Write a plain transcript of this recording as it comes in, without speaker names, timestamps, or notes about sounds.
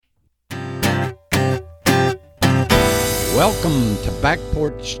Welcome to Back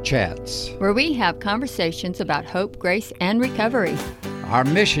Porch Chats, where we have conversations about hope, grace, and recovery. Our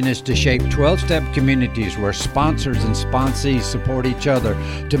mission is to shape 12-step communities where sponsors and sponsees support each other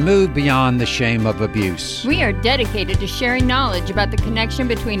to move beyond the shame of abuse. We are dedicated to sharing knowledge about the connection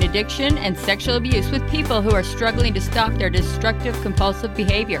between addiction and sexual abuse with people who are struggling to stop their destructive, compulsive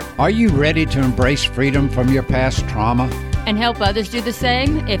behavior. Are you ready to embrace freedom from your past trauma? And help others do the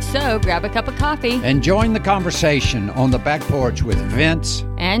same? If so, grab a cup of coffee. And join the conversation on the Back Porch with Vince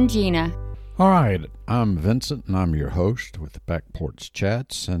and Gina. All right, I'm Vincent, and I'm your host with the Back Porch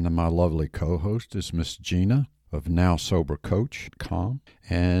Chats, and my lovely co-host is Miss Gina of NowSoberCoach.com,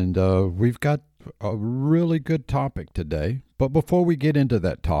 and we've got a really good topic today. But before we get into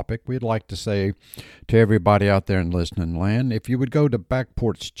that topic, we'd like to say to everybody out there in listening land, if you would go to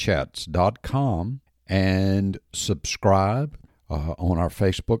BackPorchChats.com and subscribe on our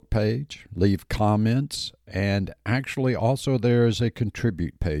Facebook page, leave comments, and actually also there is a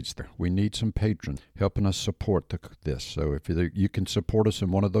contribute page there. We need some patrons helping us support this. So if you can support us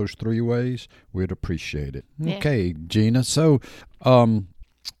in one of those three ways, we'd appreciate it. Yeah. Okay, Gina. So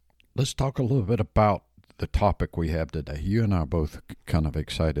let's talk a little bit about the topic we have today. You and I are both kind of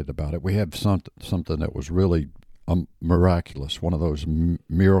excited about it. We have something that was really miraculous, one of those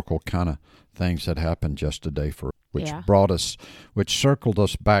miracle kind of things that happened yesterday for which circled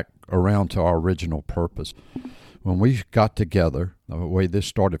us back around to our original purpose. When we got together, the way this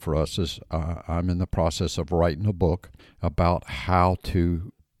started for us is I'm in the process of writing a book about how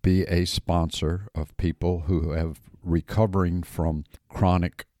to be a sponsor of people who have recovering from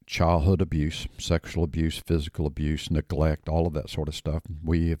chronic childhood abuse, sexual abuse, physical abuse, neglect, all of that sort of stuff.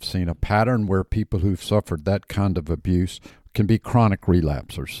 We have seen a pattern where people who've suffered that kind of abuse can be chronic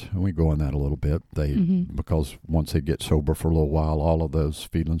relapsers. And we go in that a little bit. Because once they get sober for a little while, all of those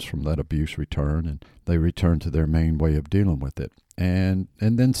feelings from that abuse return, and they return to their main way of dealing with it. And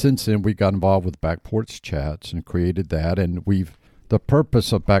then since then, we got involved with Back Porch Chats and created that, and the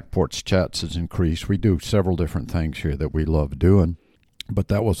purpose of Back Porch Chats has increased. We do several different things here that we love doing. But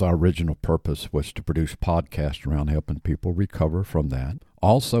that was our original purpose, was to produce podcasts around helping people recover from that.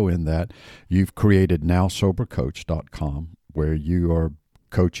 Also in that, you've created NowSoberCoach.com, where you are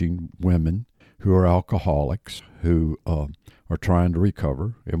coaching women who are alcoholics, who are trying to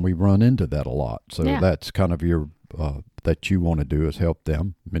recover, and we run into that a lot. So that's kind of your that you want to do, is help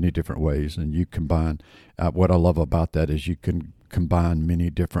them many different ways. And you combine, what I love about that is you can combine many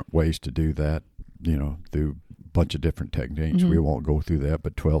different ways to do that, through bunch of different techniques. We won't go through that,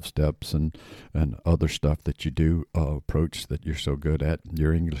 but 12 steps and other stuff that you do, approach that you're so good at,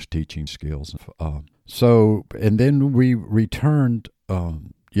 your English teaching skills. And then we returned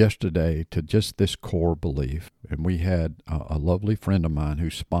yesterday to just this core belief, and we had a lovely friend of mine who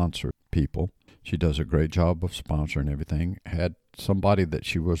sponsored people. She does a great job of sponsoring everything. Had somebody that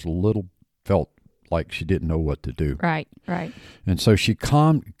she was felt like she didn't know what to do. Right. And so she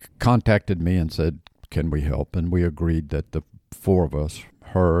contacted me and said, can we help? And we agreed that the four of us,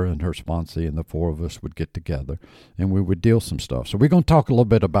 her and her sponsee and the four of us, would get together and we would deal some stuff. So we're going to talk a little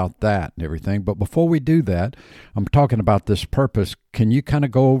bit about that and everything. But before we do that, I'm talking about this purpose. Can you kind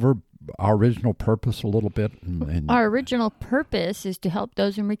of go over our original purpose a little bit? Our original purpose is to help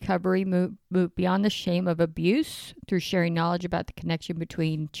those in recovery move beyond the shame of abuse through sharing knowledge about the connection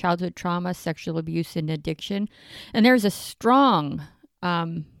between childhood trauma, sexual abuse, and addiction. And there's a strong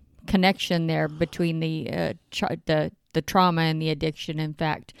connection there between the trauma and the addiction. In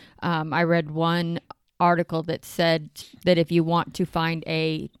fact, I read one article that said that if you want to find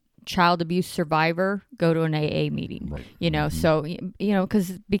a child abuse survivor, go to an AA meeting. Right. So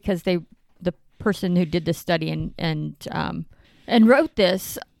because the person who did the study and wrote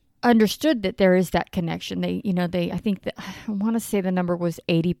this understood that there is that connection. I think that I want to say the number was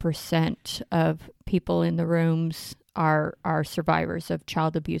 80% of people in the rooms are survivors of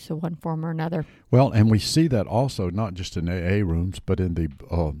child abuse of one form or another. Well, and we see that also not just in AA rooms, but in the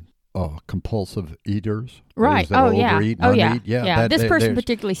compulsive eaters. Right. Overeat, uneat. Yeah. This person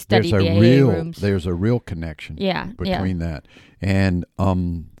particularly studied the AA rooms. There's a real connection between that. And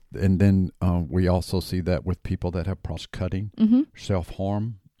then we also see that with people that have cross-cutting,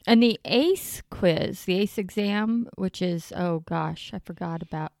 self-harm. And the ACE quiz, the ACE exam, which is, I forgot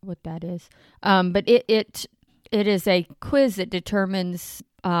about what that is. But it is a quiz that determines,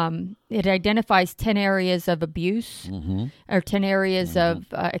 it identifies 10 areas of abuse or 10 areas of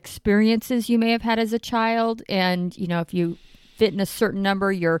experiences you may have had as a child. And, if you fit in a certain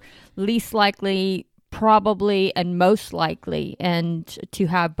number, you're least likely, probably, and most likely, and to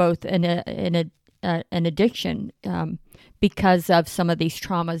have both an addiction because of some of these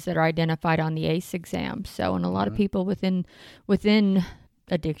traumas that are identified on the ACE exam. So, and a lot of people within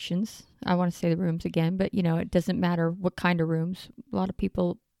addictions, I want to say the rooms again, but it doesn't matter what kind of rooms. A lot of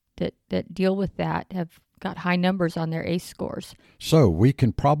people that deal with that have got high numbers on their ACE scores. So we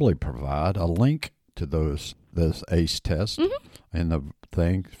can probably provide a link to those ACE tests and the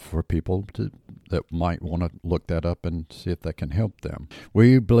thing for people that might want to look that up and see if that can help them.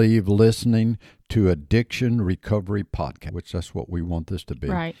 We believe listening to Addiction Recovery Podcast, which that's what we want this to be,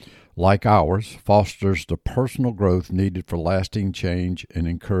 right, like ours, fosters the personal growth needed for lasting change and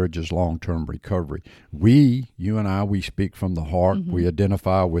encourages long-term recovery. You and I, we speak from the heart. We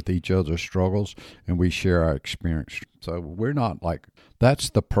identify with each other's struggles, and we share our experience. So we're not like, that's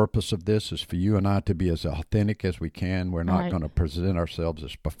the purpose of this, is for you and I to be as authentic as we can. We're not going to present ourselves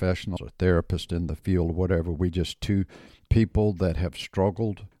as professionals or therapists in the field or whatever. We just two people that have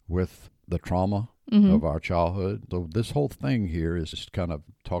struggled with the trauma of our childhood. So this whole thing here is just kind of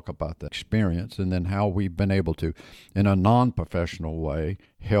talk about the experience and then how we've been able to, in a non-professional way,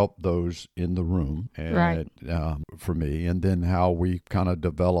 help those in the room and for me, and then how we kind of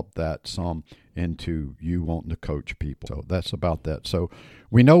develop that some into you wanting to coach people. So that's about that. So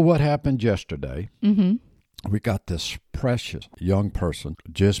we know what happened yesterday. We got this precious young person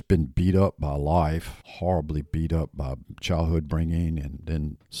just been beat up by life, horribly beat up by childhood bringing, and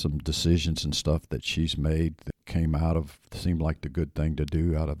then some decisions and stuff that she's made that came out of, seemed like the good thing to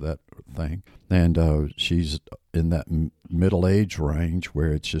do out of that thing. And she's in that middle age range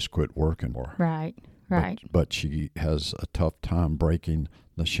where it's just quit working for her. Right. But she has a tough time breaking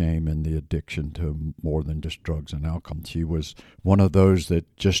the shame and the addiction to more than just drugs and alcohol. She was one of those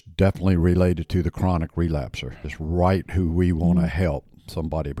that just definitely related to the chronic relapser. It's right who we want to help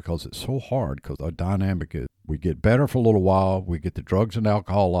somebody, because it's so hard, because our dynamic is we get better for a little while, we get the drugs and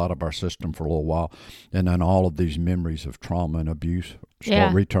alcohol out of our system for a little while, and then all of these memories of trauma and abuse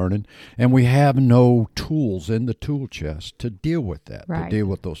start returning, and we have no tools in the tool chest to deal with that, to deal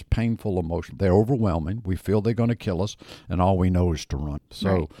with those painful emotions. They're overwhelming. We feel they're going to kill us, and all we know is to run.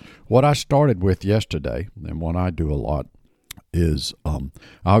 So what I started with yesterday, and what I do a lot, is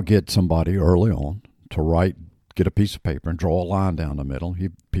I'll get somebody early on to get a piece of paper and draw a line down the middle.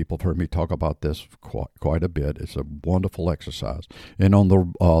 People have heard me talk about this quite a bit. It's a wonderful exercise. And on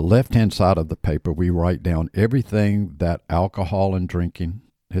the left-hand side of the paper, we write down everything that alcohol and drinking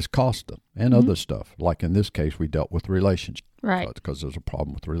has cost them, and other stuff. Like in this case, we dealt with relationships. Right. Because there's a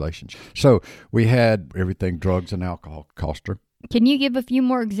problem with relationships. So we had everything drugs and alcohol cost her. Can you give a few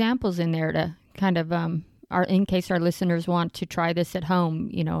more examples in there to kind of... in case our listeners want to try this at home,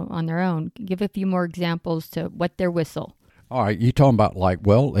 on their own, give a few more examples to wet their whistle. All right. You're talking about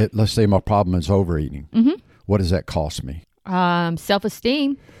let's say my problem is overeating. What does that cost me?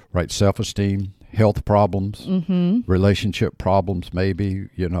 Self-esteem. Right. Self-esteem, health problems, relationship problems, maybe,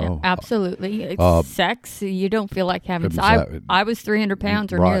 Absolutely. Sex. You don't feel like having sex. I was 300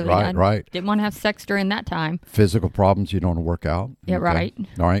 pounds or nearly. Right. Didn't want to have sex during that time. Physical problems. You don't want to work out. Yeah, okay. Right.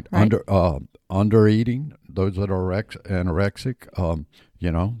 All right. Under eating, those that are anorexic,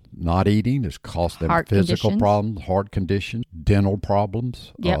 not eating has cost them physical problems, heart conditions, dental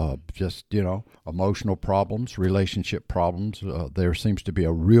problems, emotional problems, relationship problems. There seems to be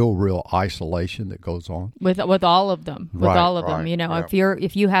a real isolation that goes on with all of them.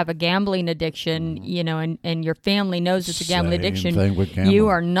 If you have a gambling addiction, and your family knows it's a gambling addiction, you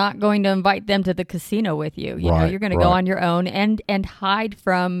are not going to invite them to the casino with you. You're going to go on your own and hide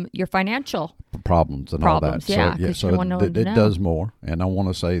from your financial problems and all that. It does more. And I want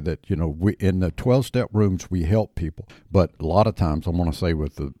to say that, we in the 12-step rooms, we help people. But a lot of times, I want to say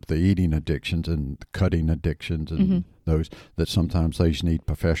with the eating addictions and the cutting addictions and those, that sometimes they just need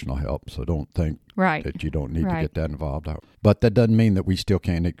professional help. So don't think that you don't need to get that involved. But that doesn't mean that we still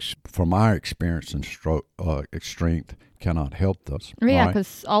can't, from our experience and strength, cannot help those. Yeah,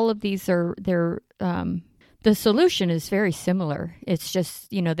 because all of these the solution is very similar. It's just,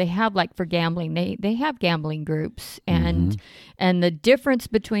 they have, like for gambling, they have gambling groups, and the difference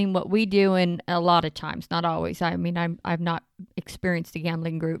between what we do, and a lot of times, not always, I mean, I've not experienced a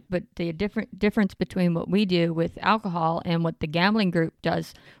gambling group, but the difference between what we do with alcohol and what the gambling group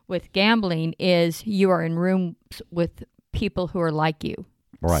does with gambling is you are in rooms with people who are like you.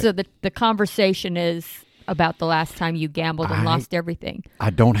 Right. So the conversation is about the last time you gambled and lost everything.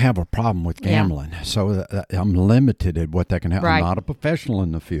 I don't have a problem with gambling, so I'm limited at what that can happen. I'm not a professional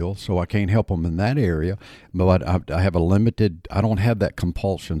in the field, so I can't help them in that area, but I have I don't have that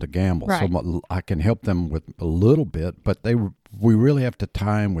compulsion to gamble, so I can help them with a little bit, but we really have to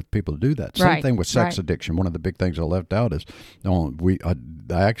time with people to do that. Same Right, thing with sex right. addiction. One of the big things I left out is,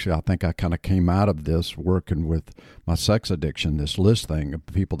 I think I kind of came out of this working with my sex addiction, this list thing of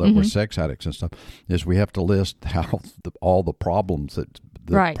people that were sex addicts and stuff, is we have to list how all the problems that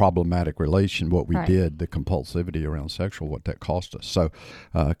the Right. problematic relation, what we Right. did, the compulsivity around sexual, what that cost us. So,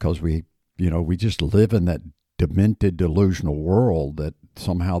 because we just live in that demented, delusional world that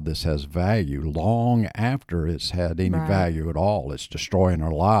somehow this has value long after it's had any Right. value at all. It's destroying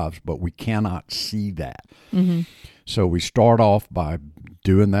our lives, but we cannot see that. Mm-hmm. So we start off by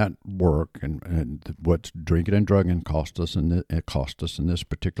doing that work and what drinking and drugging cost us, and it cost us in this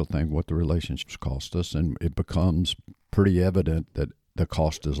particular thing, what the relationships cost us, and it becomes pretty evident that the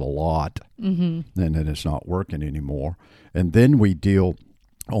cost is a lot, and that it's not working anymore. And then we deal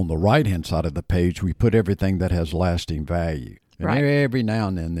on the right-hand side of the page, we put everything that has lasting value. And Right. every now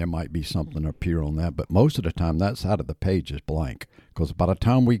and then there might be something appear on that, but most of the time that side of the page is blank. Because by the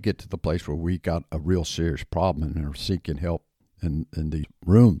time we get to the place where we got a real serious problem and are seeking help in these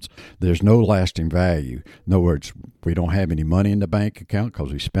rooms, there's no lasting value. In other words, we don't have any money in the bank account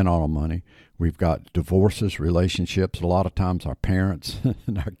because we spent all our money. We've got divorces, relationships. A lot of times our parents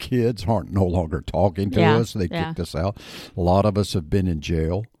and our kids aren't no longer talking to Yeah, us. They yeah. kicked us out. A lot of us have been in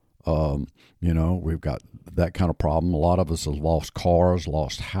jail. We've got that kind of problem. A lot of us have lost cars,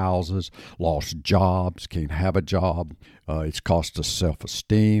 lost houses, lost jobs, can't have a job. It's cost us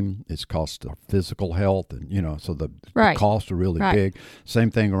self-esteem. It's cost our physical health. And, so the Right. costs are really Right. big.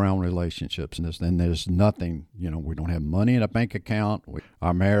 Same thing around relationships. And there's nothing, we don't have money in a bank account.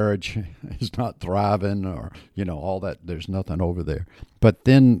 Our marriage is not thriving or, all that. There's nothing over there. But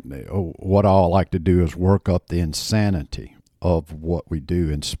then what I like to do is work up the insanity of what we do,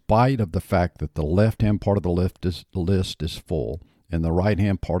 in spite of the fact that the left-hand part of the list is full and the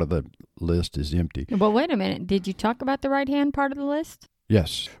right-hand part of the list is empty. Well, wait a minute. Did you talk about the right-hand part of the list?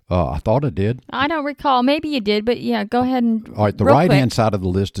 Yes, I thought I did. I don't recall. Maybe you did, but yeah, go ahead and. All right, the real right-hand quick, side of the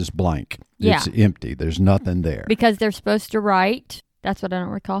list is blank. It's empty. There's nothing there. because they're supposed to write. That's what I don't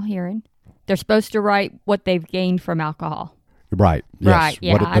recall hearing. They're supposed to write what they've gained from alcohol. Right. Yes. Right,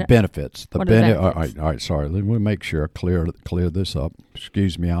 yeah, What are the benefits? what are the benefits? All right. Sorry. Let me make sure I clear this up.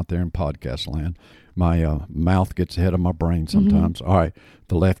 Excuse me out there in podcast land. My mouth gets ahead of my brain sometimes. All right.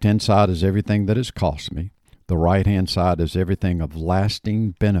 The left-hand side is everything that it's cost me. The right-hand side is everything of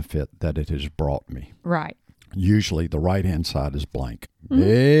lasting benefit that it has brought me. Right. Usually the right-hand side is blank.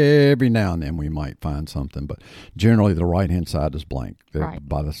 Every now and then we might find something, but generally the right-hand side is blank. Right.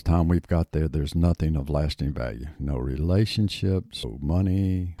 By the time we've got there, there's nothing of lasting value. No relationships, no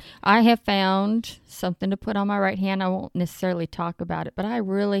money. I have found something to put on my right hand. I won't necessarily talk about it, but I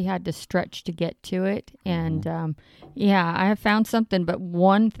really had to stretch to get to it. And I have found something, but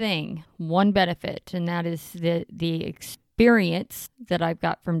one thing, one benefit, and that is the experience that I've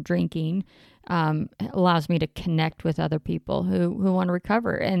got from drinking allows me to connect with other people who want to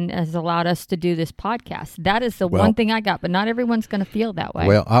recover, and has allowed us to do this podcast. That is the one thing I got, but not everyone's going to feel that way.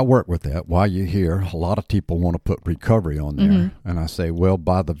 Well, I work with that. While you're here, a lot of people want to put recovery on there. And I say, well,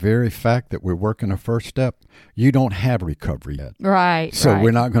 by the very fact that we're working a first step, you don't have recovery yet. Right. So right.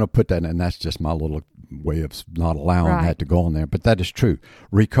 we're not going to put that in. And that's just my little way of not allowing Right. that to go on there. But that is true.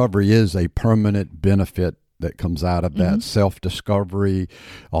 Recovery is a permanent benefit that comes out of that self-discovery,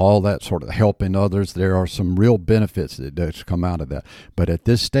 all that sort of helping others. There are some real benefits that come out of that. But at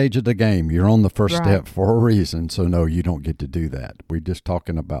this stage of the game, you're on the first Right. step for a reason. So, no, you don't get to do that. We're just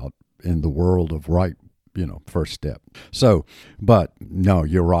talking about in the world of first step. So, but no,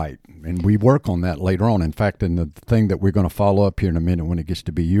 you're right. And we work on that later on. In fact, in the thing that we're going to follow up here in a minute when it gets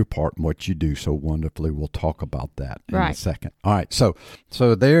to be your part and what you do so wonderfully, we'll talk about that in a Right. second. All right. So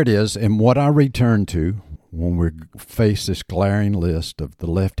there it is. And what I return to when we face this glaring list of the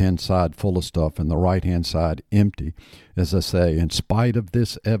left-hand side full of stuff and the right-hand side empty, as I say, in spite of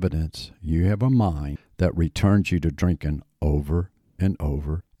this evidence, you have a mind that returns you to drinking over and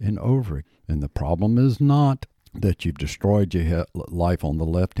over and over. And the problem is not that you've destroyed your life on the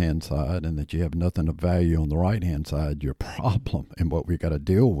left-hand side and that you have nothing of value on the right-hand side. Your problem, and what we got to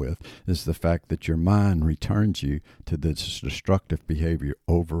deal with, is the fact that your mind returns you to this destructive behavior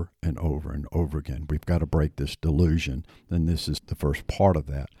over and over and over again. We've got to break this delusion, and this is the first part of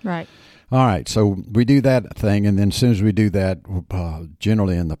that. Right. All right, so we do that thing, and then as soon as we do that,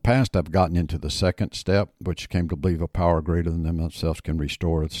 generally in the past I've gotten into the second step, which came to believe a power greater than themselves can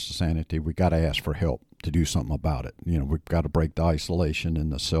restore sanity. We got to ask for help to do something about it. We've got to break the isolation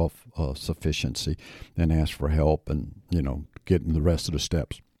and the self-sufficiency and ask for help and, get in the rest of the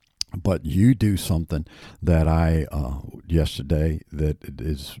steps. But you do something that I yesterday that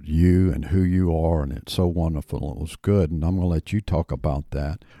is you and who you are, and it's so wonderful. It was good, and I'm going to let you talk about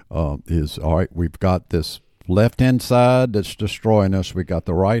that. Is all right. We've got this left-hand side that's destroying us. We got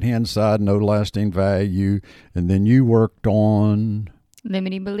the right-hand side, no lasting value, and then you worked on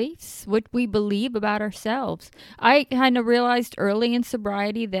limiting beliefs, what we believe about ourselves. I kind of realized early in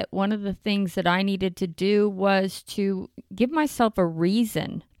sobriety that one of the things that I needed to do was to give myself a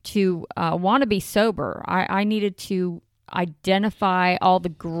reason to want to be sober. I needed to identify all the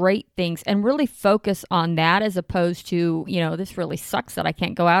great things and really focus on that, as opposed to, this really sucks that I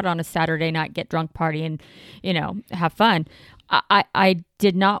can't go out on a Saturday night, get drunk, party, and, have fun. I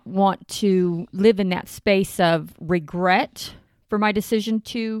did not want to live in that space of regret for my decision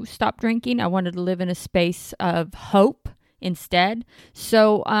to stop drinking. I wanted to live in a space of hope instead.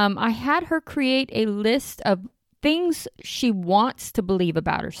 So I had her create a list of things she wants to believe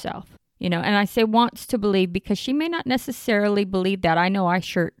about herself, and I say wants to believe because she may not necessarily believe that. I know I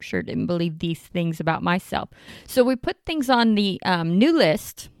sure didn't believe these things about myself. So we put things on the new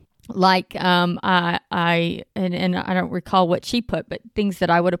list, like I don't recall what she put, but things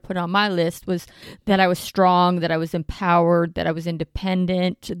that I would have put on my list was that I was strong, that I was empowered, that I was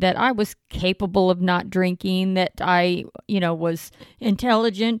independent, that I was capable of not drinking, that I, was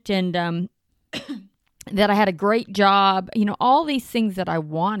intelligent, and that I had a great job, all these things that I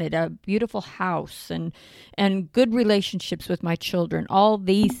wanted, a beautiful house and good relationships with my children, all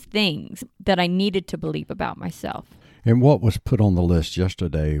these things that I needed to believe about myself. And what was put on the list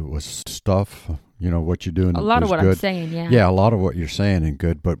yesterday was stuff, what you're doing. A lot of what good. I'm saying, yeah. Yeah, a lot of what you're saying and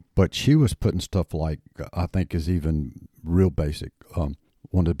good, but she was putting stuff like, I think is even real basic,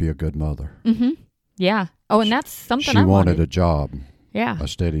 wanted to be a good mother. Mm-hmm. Yeah. Oh, and that's something I wanted. She wanted a job. Yeah. A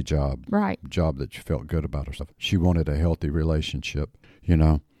steady job. Right. A job that she felt good about herself. She wanted a healthy relationship,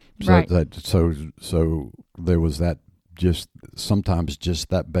 So right. So there was that, just sometimes just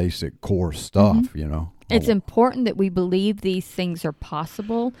that basic core stuff, It's important that we believe these things are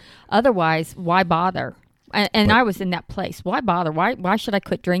possible. Otherwise, why bother? And I was in that place. Why bother? Why should I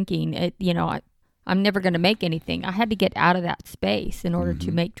quit drinking? I'm never going to make anything. I had to get out of that space in order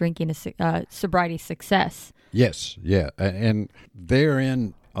to make drinking a sobriety success. Yes, yeah, and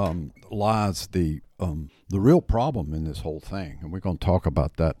therein lies the real problem in this whole thing, and we're going to talk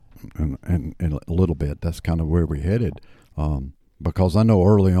about that in a little bit. That's kind of where we're headed, because I know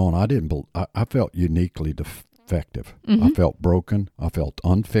early on I felt uniquely defective. I felt broken. I felt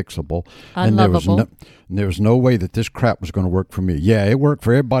unfixable, unlovable. And there was no way that this crap was going to work for me. Yeah, it worked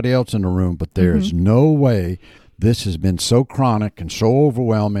for everybody else in the room, but there is no way. This has been so chronic and so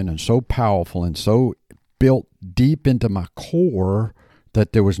overwhelming and so powerful and so built deep into my core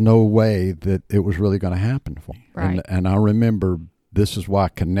that there was no way that it was really going to happen for me. Right. And I remember this is why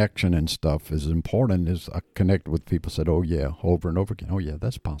connection and stuff is important. Is I connected with people, said, "Oh yeah," over and over again. "Oh yeah,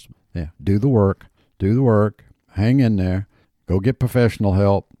 that's possible. Yeah, do the work, hang in there, go get professional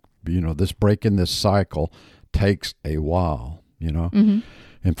help. This breaking this cycle takes a while.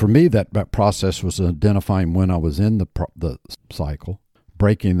 And for me, that process was identifying when I was in the cycle,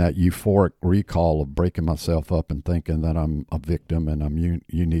 breaking that euphoric recall of breaking myself up and thinking that I'm a victim and I'm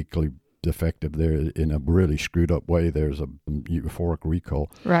uniquely defective there in a really screwed up way. There's a euphoric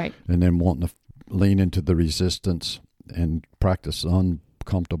recall. Right. And then wanting to lean into the resistance and practice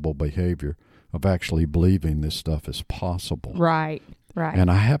uncomfortable behavior of actually believing this stuff is possible. Right. And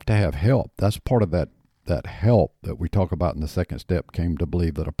I have to have help. That's part of that help that we talk about in the second step, came to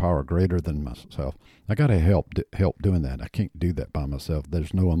believe that a power greater than myself. I got to help doing that. I can't do that by myself.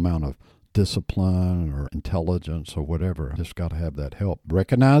 There's no amount of discipline or intelligence or whatever. I just got to have that help.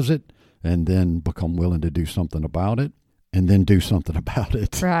 Recognize it and then become willing to do something about it and then do something about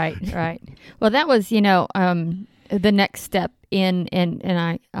it. Right. Well, that was, the next step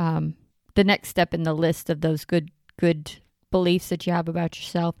the next step in the list of those good beliefs that you have about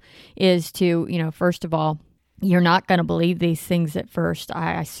yourself is to, first of all, you're not going to believe these things at first.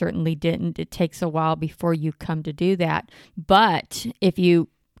 I certainly didn't. It takes a while before you come to do that. But if you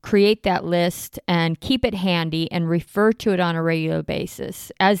create that list and keep it handy and refer to it on a regular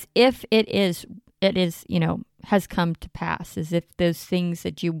basis as if it is, has come to pass, as if those things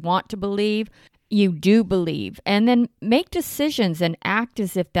that you want to believe, you do believe, and then make decisions and act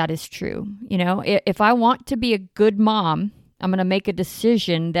as if that is true. If I want to be a good mom, I'm going to make a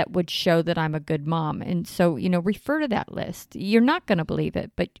decision that would show that I'm a good mom. And so, refer to that list. You're not going to believe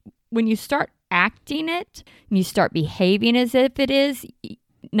it, but when you start acting it and you start behaving as if it is,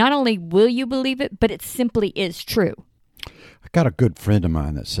 not only will you believe it, but it simply is true. I got a good friend of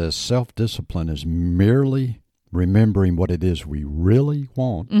mine that says self-discipline is merely remembering what it is we really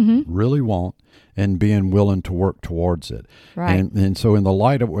want, and being willing to work towards it. Right. And so in the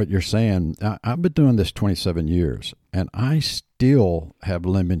light of what you're saying, I've been doing this 27 years, and I still have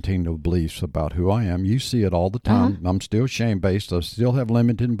limiting beliefs about who I am. You see it all the time. I'm still shame-based. I still have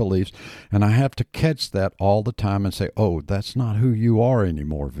limiting beliefs, and I have to catch that all the time and say, oh, that's not who you are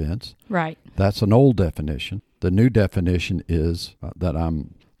anymore, Vince. Right. That's an old definition. The new definition is that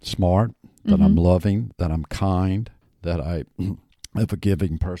I'm smart, that I'm loving, that I'm kind, that I am a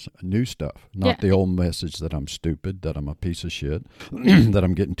forgiving person. New stuff, not the old message that I'm stupid, that I'm a piece of shit, that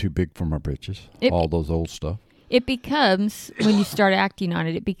I'm getting too big for my britches, all those old stuff. It becomes, when you start acting on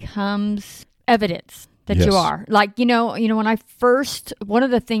it, it becomes evidence that you are. Like, when one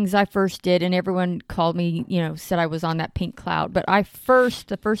of the things I first did, and everyone called me, said I was on that pink cloud, but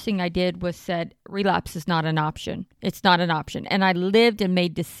the first thing I did was said, relapse is not an option. It's not an option. And I lived and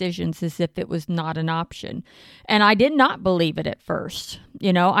made decisions as if it was not an option. And I did not believe it at first.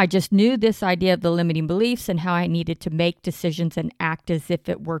 I just knew this idea of the limiting beliefs and how I needed to make decisions and act as if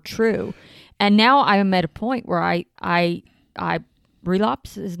it were true. And now I am at a point where I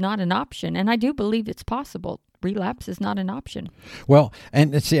relapse is not an option, and I do believe it's possible. Relapse is not an option. Well,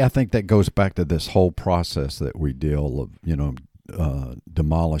 and see, I think that goes back to this whole process that we deal of,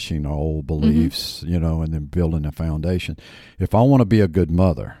 demolishing our old beliefs, and then building a foundation. If I want to be a good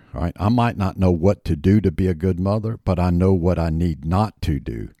mother, right, I might not know what to do to be a good mother, but I know what I need not to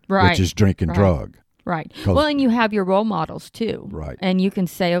do, which is drink and drug. Right. Well, and you have your role models too. Right. And you can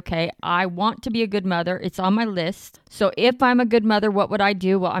say, okay, I want to be a good mother. It's on my list. So if I'm a good mother, what would I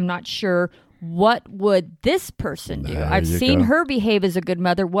do? Well, I'm not sure. What would this person do? I've seen her behave as a good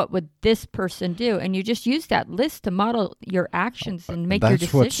mother. What would this person do? And you just use that list to model your actions and make your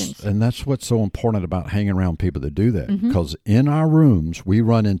decisions. And that's what's so important about hanging around people that do that. Because in our rooms, we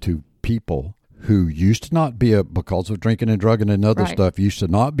run into people who used to not be because of drinking and drugging and other stuff, used to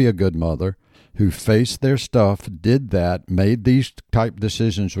not be a good mother, who faced their stuff, did that, made these type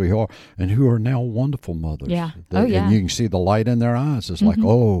decisions we are, and who are now wonderful mothers. Yeah. And you can see the light in their eyes. It's like,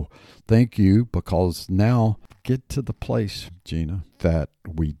 oh, thank you, because now get to the place, Gina, that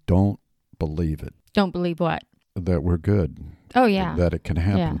we don't believe it. Don't believe what? That we're good. Oh, yeah. That it can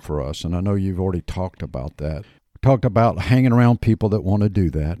happen for us. And I know you've already talked about that. Talked about hanging around people that want to do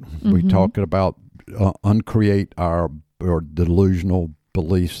that. We talked about uncreate our delusional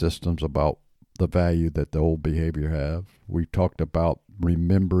belief systems about the value that the old behavior have. We talked about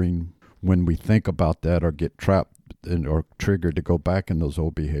remembering when we think about that or get trapped or triggered to go back in those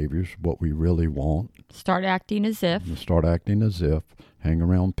old behaviors, what we really want. Start acting as if. Hang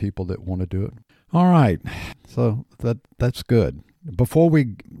around people that want to do it. All right. So that's good. Before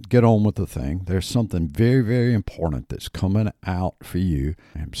we get on with the thing, there's something very, very important that's coming out for you.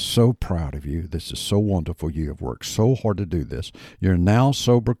 I'm so proud of you. This is so wonderful. You have worked so hard to do this. You're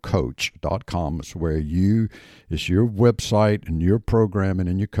NowSoberCoach.com. It's where it's your website and your programming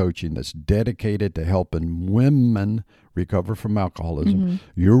and your coaching that's dedicated to helping women recover from alcoholism.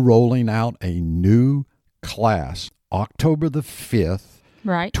 You're rolling out a new class, October the 5th,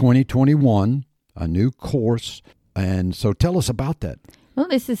 2021, a new course. And so tell us about that. Well,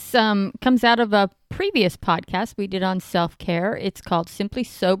 this is comes out of a previous podcast we did on self-care. It's called Simply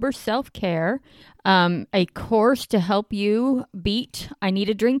Sober Self-Care, a course to help you beat I need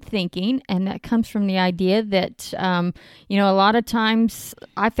a drink thinking. And that comes from the idea that, a lot of times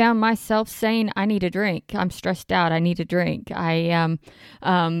I found myself saying, I need a drink. I'm stressed out. I need a drink. I'm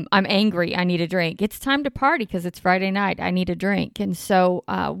angry. I need a drink. It's time to party because it's Friday night. I need a drink. And so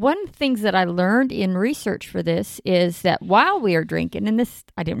one of the things that I learned in research for this is that while we are drinking, and this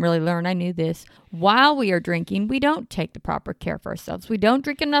I didn't really learn, I knew this, while we are drinking, we don't take the proper care for ourselves. We don't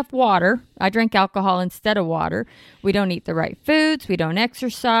drink enough water. I drink alcohol instead of water. We don't eat the right foods. We don't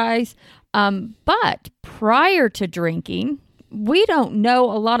exercise. But prior to drinking, we don't know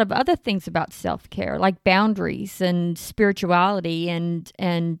a lot of other things about self-care, like boundaries and spirituality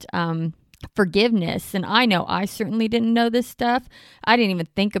and forgiveness. And I know I certainly didn't know this stuff. I didn't even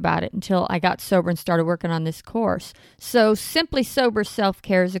think about it until I got sober and started working on this course. So Simply Sober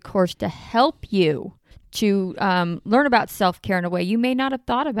Self-Care is a course to help you to learn about self-care in a way you may not have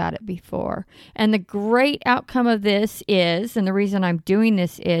thought about it before. And the great outcome of this is, and the reason I'm doing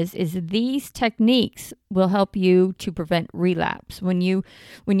this is these techniques will help you to prevent relapse. When you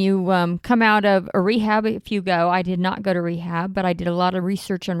come out of a rehab, if you go, I did not go to rehab, but I did a lot of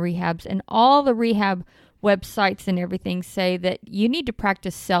research on rehabs, and all the rehab websites and everything say that you need to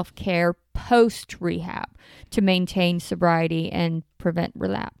practice self-care post-rehab to maintain sobriety and prevent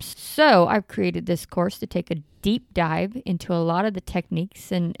relapse. So I've created this course to take a deep dive into a lot of the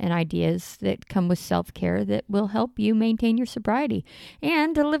techniques and ideas that come with self-care that will help you maintain your sobriety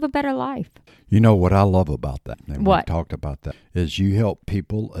and to live a better life. You know what I love about that, and What? we talked about that, is you help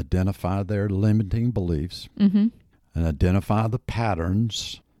people identify their limiting beliefs Mm-hmm. and identify the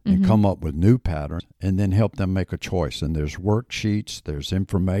patterns and Mm-hmm. come up with new patterns and then help them make a choice. And there's worksheets, there's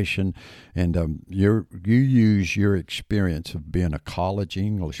information, and you use your experience of being a college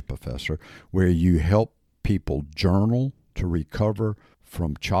English professor where you help people journal to recover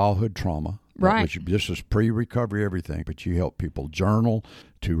from childhood trauma. Right. This is pre-recovery everything, but you help people journal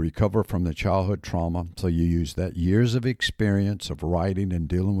to recover from the childhood trauma. So you use that years of experience of writing and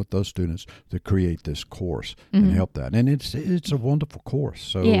dealing with those students to create this course and help that. And it's a wonderful course.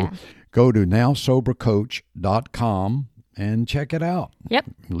 So Yeah. go to nowsobercoach.com and check it out. Yep.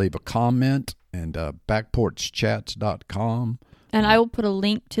 Leave a comment and backporchchats.com. And I will put a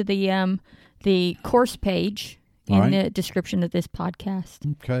link to the course page in All right. the description of this podcast.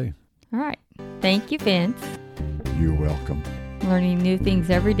 Okay. All right. Thank you, Vince. You're welcome. Learning new things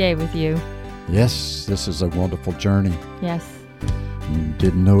every day with you. Yes, this is a wonderful journey. Yes.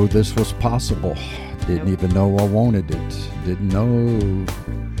 Didn't know this was possible. Didn't Nope. even know I wanted it. Didn't know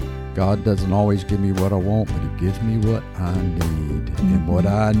God doesn't always give me what I want, but He gives me what I need. And what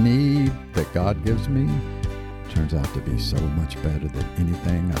I need that God gives me turns out to be so much better than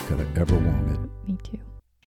anything I could have ever wanted. Me too.